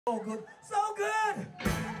So good. So good!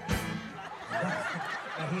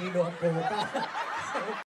 Nahilo ang puta.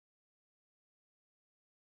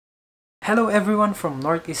 Hello everyone from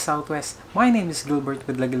Northeast Southwest. My name is Gilbert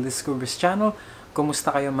with LAGILDISKUBREZ channel. Kumusta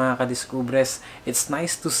kayo mga kadiskubrez? It's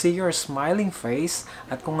nice to see your smiling face.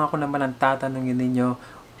 At kung ako naman ang tatanungin ninyo,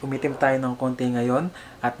 umitim tayo ng konti ngayon.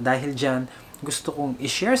 At dahil dyan, gusto kong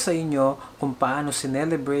i-share sa inyo kung paano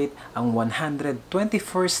sinelebrate ang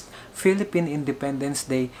 121st Philippine Independence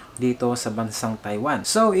Day dito sa bansang Taiwan.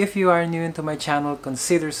 So if you are new into my channel,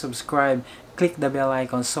 consider subscribe, click the bell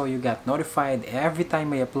icon so you get notified every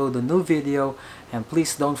time I upload a new video, and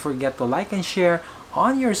please don't forget to like and share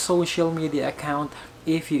on your social media account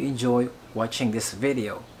if you enjoy watching this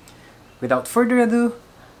video. Without further ado,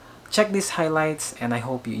 check these highlights and I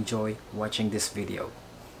hope you enjoy watching this video.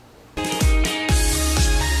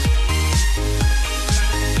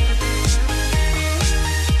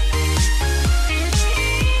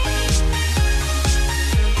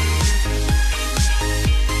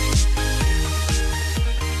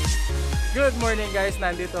 Good morning guys!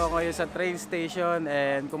 Nandito ako ngayon sa train station,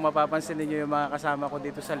 and kung mapapansin niyo yung mga kasama ko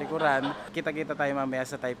dito sa likuran, kita-kita tayo mamaya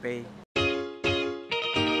sa Taipei.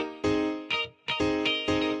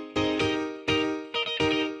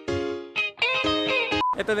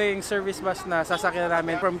 Ito na yung service bus na sasakyan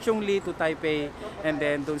namin from Chungli to Taipei, and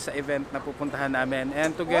then dun sa event na pupuntahan namin.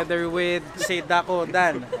 And together with si Dako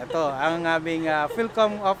Dan. Ito, ang aming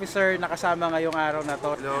Philcom officer na kasama ngayong araw na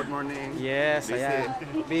to. Hello, good morning. Yes, busy. Ayan.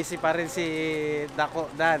 Busy pa rin si Dako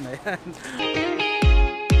Dan. Ayan.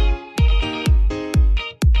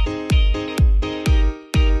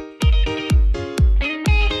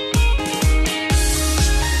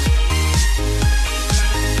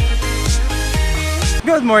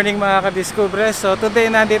 Good morning mga kadiskubrez. So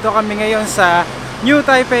today nandito kami ngayon sa New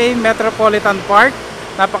Taipei Metropolitan Park.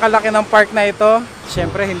 Napakalaki ng park na ito.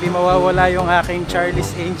 Siyempre hindi mawawala yung aking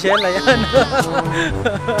Charlie's Angel. Ayan.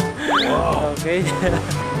 Okay.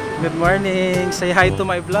 Good morning. Say hi to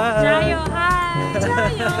my vlog. Chayo,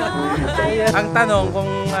 hi. Chayo. Ang tanong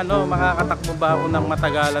kung ano, makakatakbo ba ako ng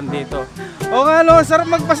matagalan dito. O nga no,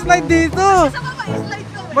 sarap magpa-slide dito.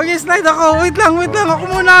 Mag-slide ako. Wait lang. Ako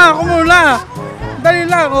muna. Dali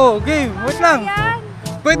lang, oh, game. Wait lang.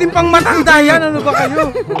 Pwedeng pang matanda yan, ano ba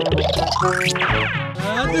kayo?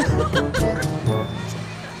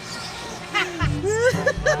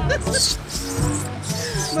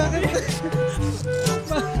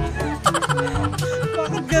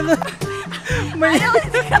 Bakit gano'n?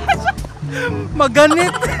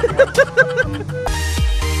 Maganit.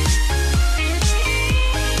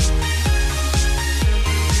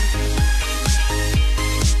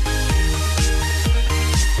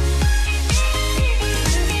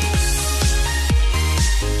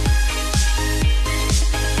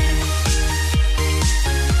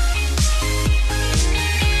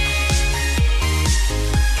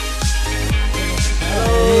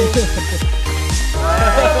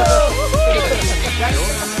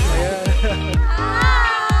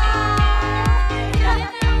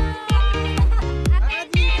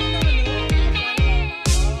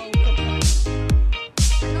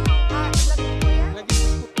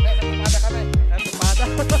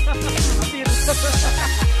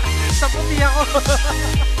 Sa puti ako.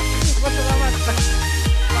 Salamat.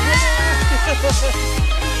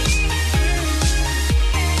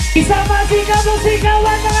 Isama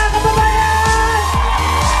sigaw-sigawan mga kababayan!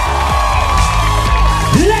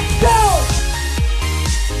 Let's go!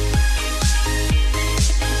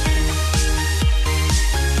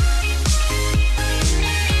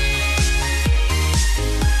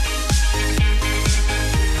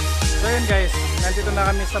 So yun guys, nandito na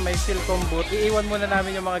kami sa may Philcom booth. Iiwan muna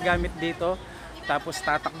namin yung mga gamit dito. Tapos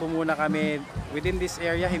tatakbo muna kami within this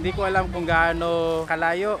area. Hindi ko alam kung gaano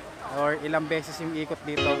kalayo or ilang beses yung ikot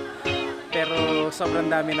dito. Pero sobrang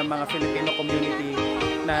dami ng mga Filipino community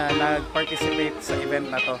na nag-participate sa event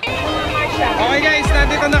na to. Okay guys,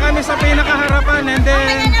 nandito na kami sa pinakaharapan, and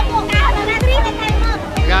then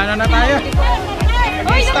gaano na tayo?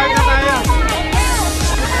 Start na tayo.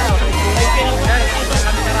 Guys,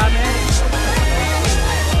 kami karami.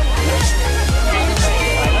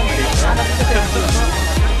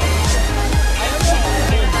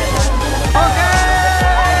 Okay!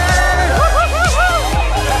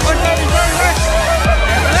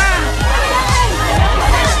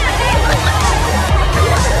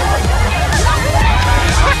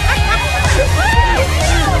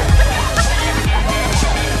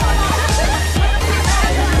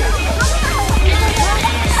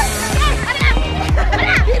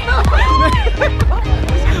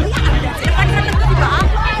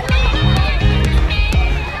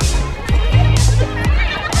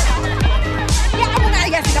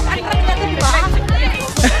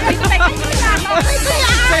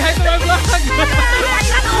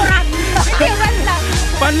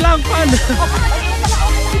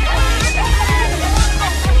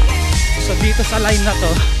 So dito sa line na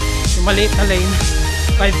to, yung maliit na lane,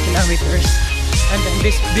 5 kilometers. And then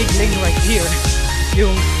this big lane right here,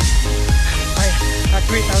 yung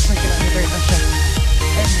 3,000 kilometers na siya.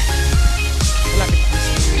 And malapit na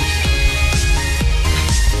sa bridge.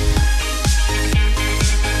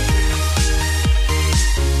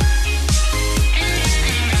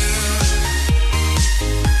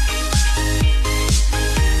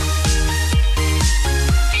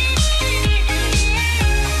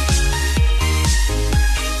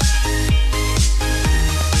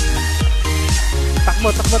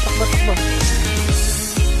 Takbo.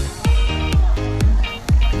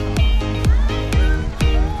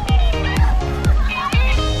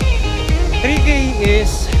 3K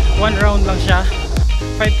is 1 round lang siya.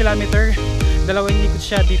 5 kilometer. Dalawang ikot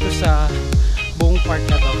siya dito sa buong park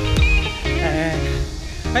na to. And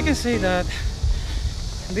I can say that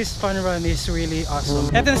this fun run is really awesome.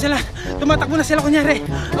 Eto na sila. Tumatakbo na sila kunyari.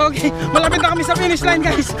 Okay, malapit na kami sa finish line,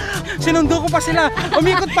 guys. Sinundo ko pa sila.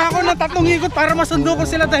 Umikot pa ako ng 3 ikot para masundo ko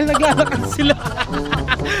sila dahil naglalakad sila.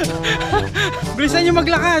 Bilisan nyo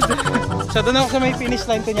maglakad. So doon ako sa may finish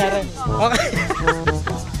line kunyari. Okay.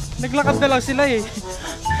 Naglakad na lang sila eh.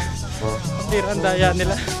 Ang daya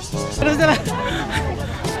nila. Ano sila?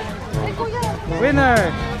 Winner!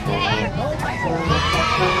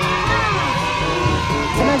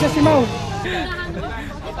 Ano dyan si Mau?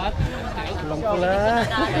 Pulang-pula.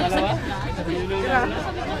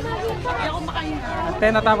 Ate,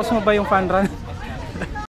 natapos mo ba yung fun run?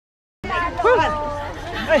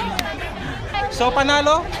 So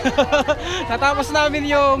panalo. Natapos namin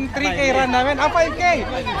yung 3K run namin. 5K.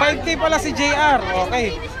 5K pala si JR.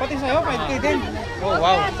 Okay. Pati sa'yo 5K din. Oh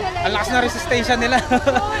wow. Ang lakas na resistensya nila.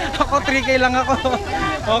 Ako 3K lang ako.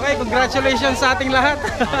 Okay, congratulations sa ating lahat.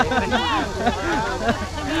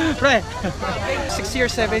 Pre, 6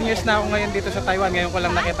 years, 7 years na ako ngayon dito sa Taiwan. Ngayon ko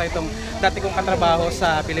lang nakita itong dati kong katrabaho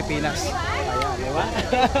sa Pilipinas. Ayan, di ba?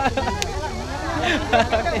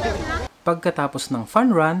 Pagkatapos ng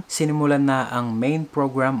fun run, sinimulan na ang main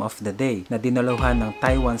program of the day na dinaluhan ng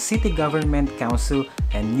Taiwan City Government Council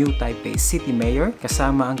and New Taipei City Mayor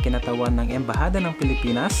kasama ang kinatawan ng Embahada ng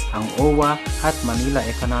Pilipinas, ang OWA at Manila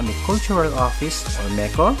Economic Cultural Office or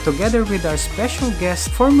MECO, together with our special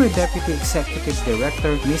guest, former Deputy Executive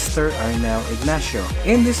Director Mr. Arnel Ignacio.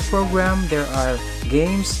 In this program, there are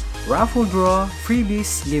games, raffle draw,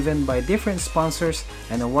 freebies given by different sponsors,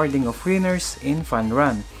 and awarding of winners in fun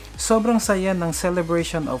run. Sobrang saya ng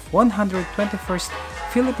celebration of 121st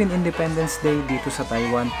Philippine Independence Day dito sa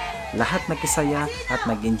Taiwan. Lahat nakisaya at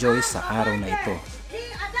nag-enjoy sa araw na ito.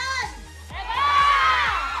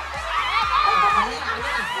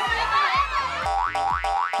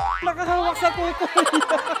 Nakahawak sa kuko.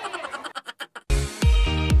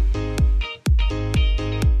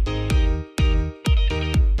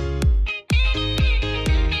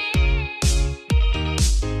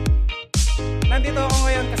 Nandito ako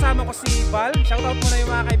ngayon, kasama ko si Bal. Shoutout mo na yung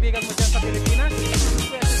mga kaibigan mo dyan sa Pilipinas. Yung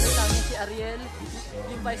president namin si Ariel,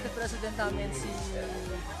 yung vice president namin si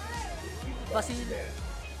Basil.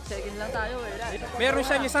 Second lang tayo eh. Meron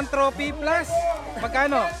siyang isang trophy plus.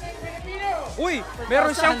 Magkano? Uy,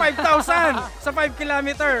 meron siyang 5,000 sa 5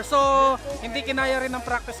 kilometer. So, hindi kinaya rin ang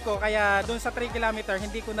practice ko. Kaya dun sa 3 kilometer,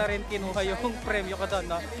 hindi ko na rin kinuha yung premyo ko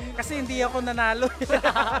doon, no? Kasi hindi ako nanalo.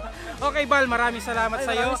 Okay, Bal, maraming salamat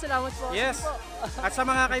sa iyo. Maraming salamat po. Yes. At sa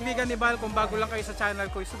mga kaibigan ni Bal, kung bago lang kayo sa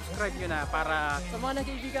channel ko, subscribe nyo na para... Sa mga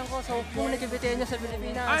nagkaibigan ko, sa mga nagkabiteño sa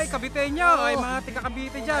Pilipinas. Ay, kabiteño! Ay, mga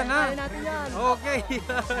tika-Cavite dyan, ha? Kaya natin yan. Okay.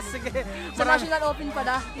 Sige. Sa National Open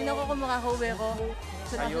pala, tingnan ko kung makakauwi ko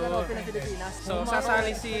sa National Open ng Pilipinas. So,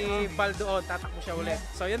 sasali si Bal doon, tatakbo siya ulit.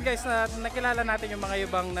 So, yun guys, nakilala natin yung mga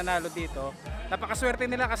ibang nanalo dito. Napakaswerte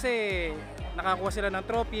nila kasi nakakuha sila ng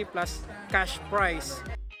trophy plus cash prize.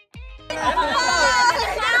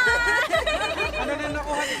 Ano na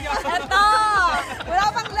nakuha niyo? Ito! Wala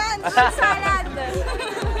pang lunch! Salad!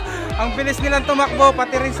 Ang bilis nilang tumakbo,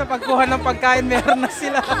 pati rin sa pagkuha ng pagkain, meron na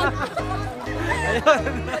sila. Ayun.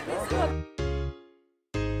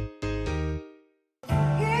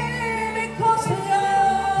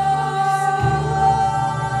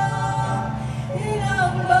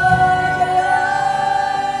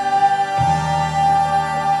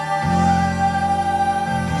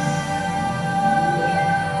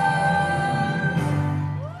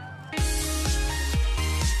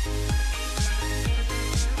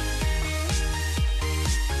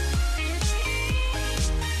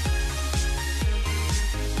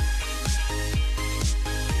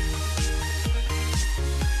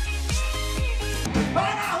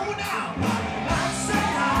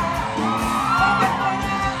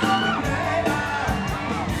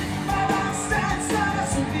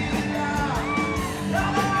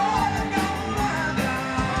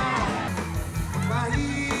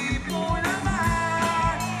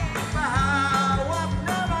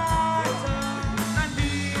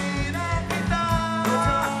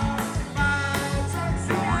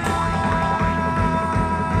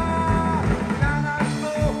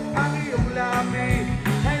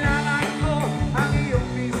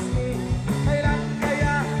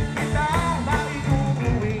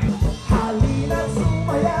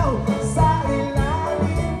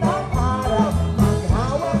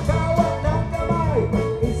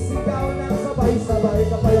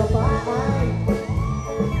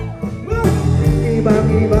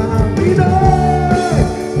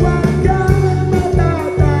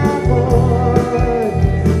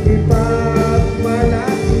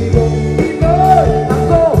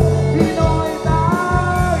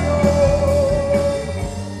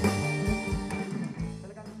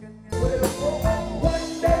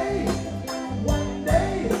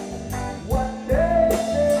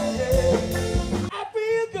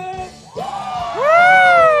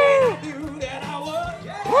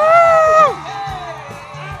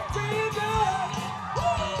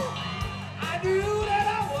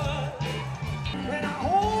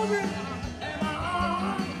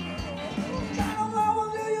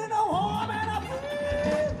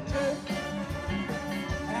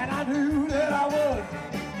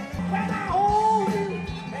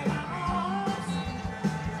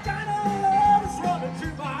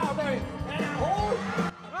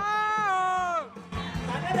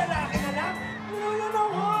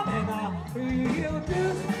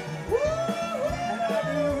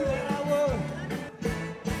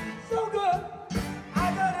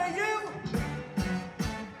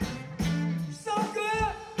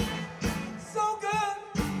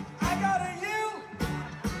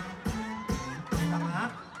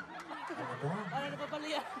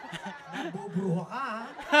 Nabubruha ka, ha?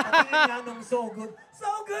 Patingin nga nung so good. So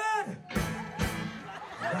good!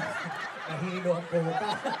 Nahilo ang puta.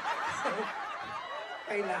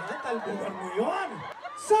 Kailangan talbukan mo yun.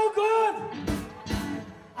 So good!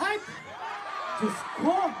 Ay! Diyos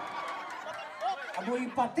ko! Amoy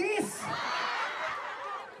patis!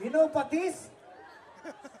 You know patis?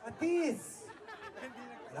 Patis!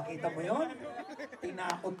 Nakita mo yun?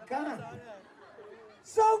 Tinakot ka.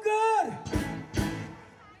 So good!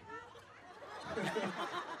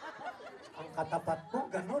 Ang katapat mo,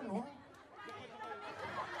 ganun, no?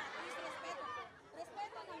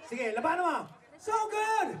 Sige, labanan mo! So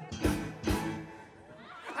good!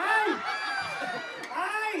 Ay!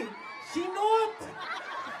 Ay! Sinut!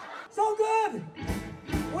 So good!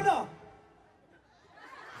 Uno!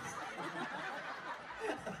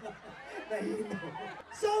 Nahilo.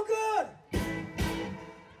 So good!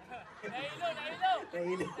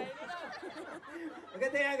 Nahilo.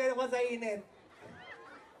 Maganda yan, ganun ko sa init.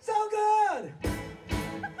 So good!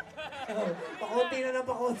 Pakunti na ng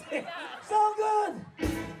pakunti. So good!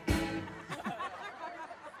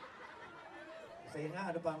 Sa'yo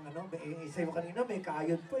nga, ano pang ano, sa'yo kanina may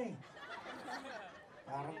kayod pa eh.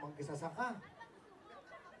 Parang magkisasaka.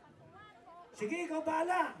 Sige, ikaw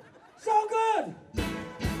bahala! So good!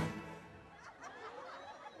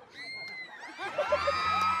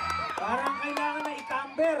 Parang kailangan na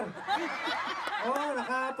i-camber. Oo,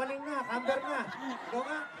 nakapaling na, camber na. Ikaw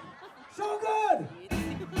nga. So good!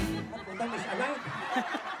 Punta misalign.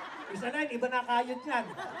 Misalign, iba na kayod yan.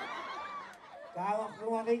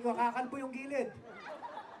 Kakalbo yung gilid.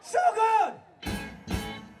 So good!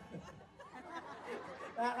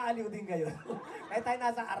 Nakakaaliw din kayo. Kahit tayo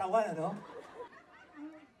nasa arawan, ano?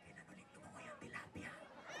 Kinanulit mo ko yung tilapia.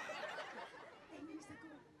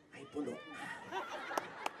 Ay, pulok na.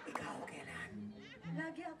 Ikaw, kailan?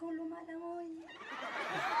 Lagi akong lumalangoy.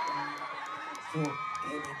 So,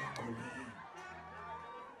 kailan ang huli?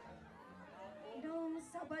 Noong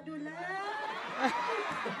Sabado lang.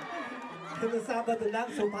 Noong Sabado lang,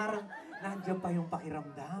 so parang nandiyan pa yung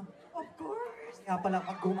pakiramdam. Of course. Kaya pala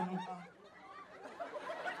pag gumano ka.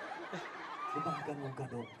 Diba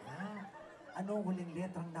ganun-ganon ka? Ano ang huling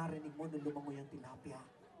letrang narinig mo nung lumangoy ang tilapia?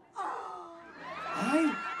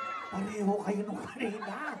 Ay! Pareho kayo nung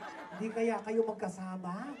kanina. Hindi kaya kayo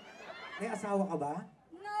magkasama? May asawa ka ba?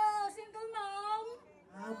 No, single mom.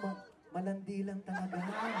 Malandi lang talaga.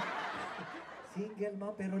 Single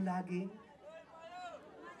mom pero laging...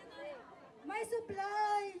 May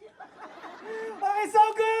supply. Okay, so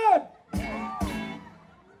good!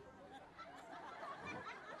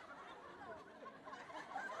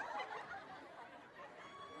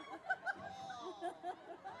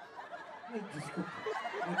 Ay, Diyos ko.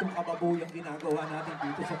 Itong kababuyang ginagawa natin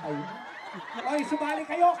dito sa Taiwan. Oy, sumali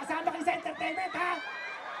kayo! Kasama kayo sa entertainment, ha?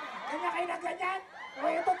 Ganyan kayo na ganyan! O,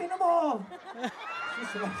 ito, tinan mo!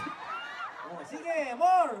 Oh, sige,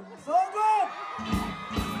 more! So good!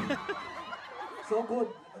 So good!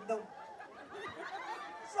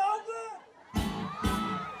 So good!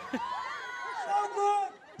 So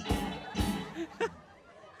good!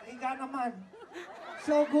 Higa naman!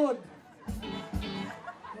 So good!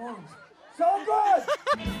 Oh. So good!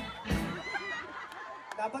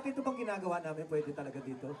 Dapat ito bang ginagawa namin? Pwede talaga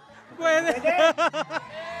dito? Pwede!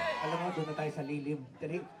 Alam mo, doon na tayo sa lilim.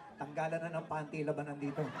 Dali, tanggalan na ng panty, labanan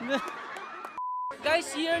dito.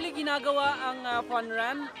 Guys, yearly ginagawa ang fun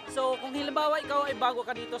run. So kung halimbawa ikaw ay bago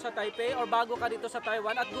ka dito sa Taipei or bago ka dito sa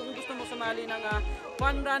Taiwan at kung gusto mo sumali ng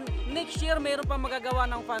fun run, next year mayroon pa magagawa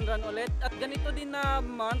ng fun run ulit. At ganito din na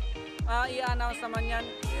month, i-announce naman yan.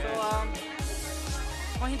 So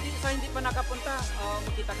kung hindi pa nakapunta,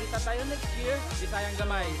 magkita-kita tayo next year. Bisayang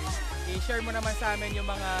Gamay, i-share mo naman sa amin yung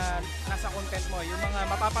mga nasa content mo, yung mga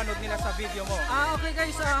mapapanood nila sa video mo. Okay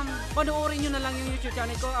guys, panoorin nyo na lang yung YouTube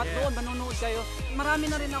channel ko at doon manonood kayo.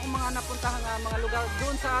 Marami na rin akong mga napuntahang mga lugar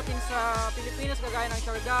doon sa atin sa Pilipinas, kagaya ng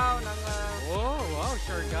Siargao, ng... Oh, wow,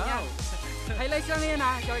 Siargao. Highlights lang yan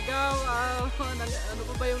Siargao, ano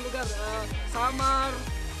pa ba yung lugar? Samar.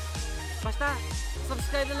 Basta,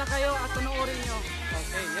 subscribe na lang kayo at panoorin nyo.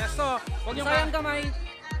 Okay, yes. So, huwag niyo Bisayang Gamay.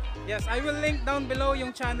 Yes, I will link down below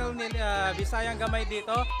yung channel ni Bisayang Gamay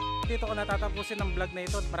dito. Dito ko natatapusin ang vlog na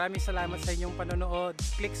ito. Maraming salamat sa inyong panonood.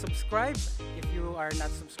 Click subscribe if you are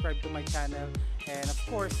not subscribed to my channel. And of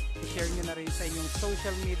course, i-share nyo na rin sa inyong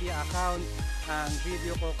social media account ang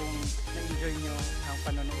video ko kung na-enjoy nyo ang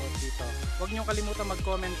panonood dito. Huwag nyo kalimutan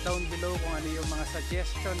mag-comment down below kung ano yung mga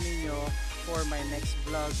suggestion ninyo for my next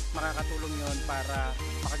vlog. Makakatulong yon para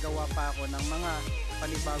makagawa pa ako ng mga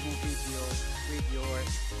panibagong video with your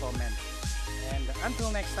comment. And until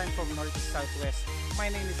next time from North to Southwest, My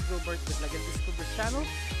name is Gilbert with LAGILDISKUBREZ channel,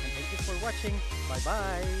 and thank you for watching.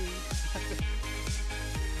 Bye-bye!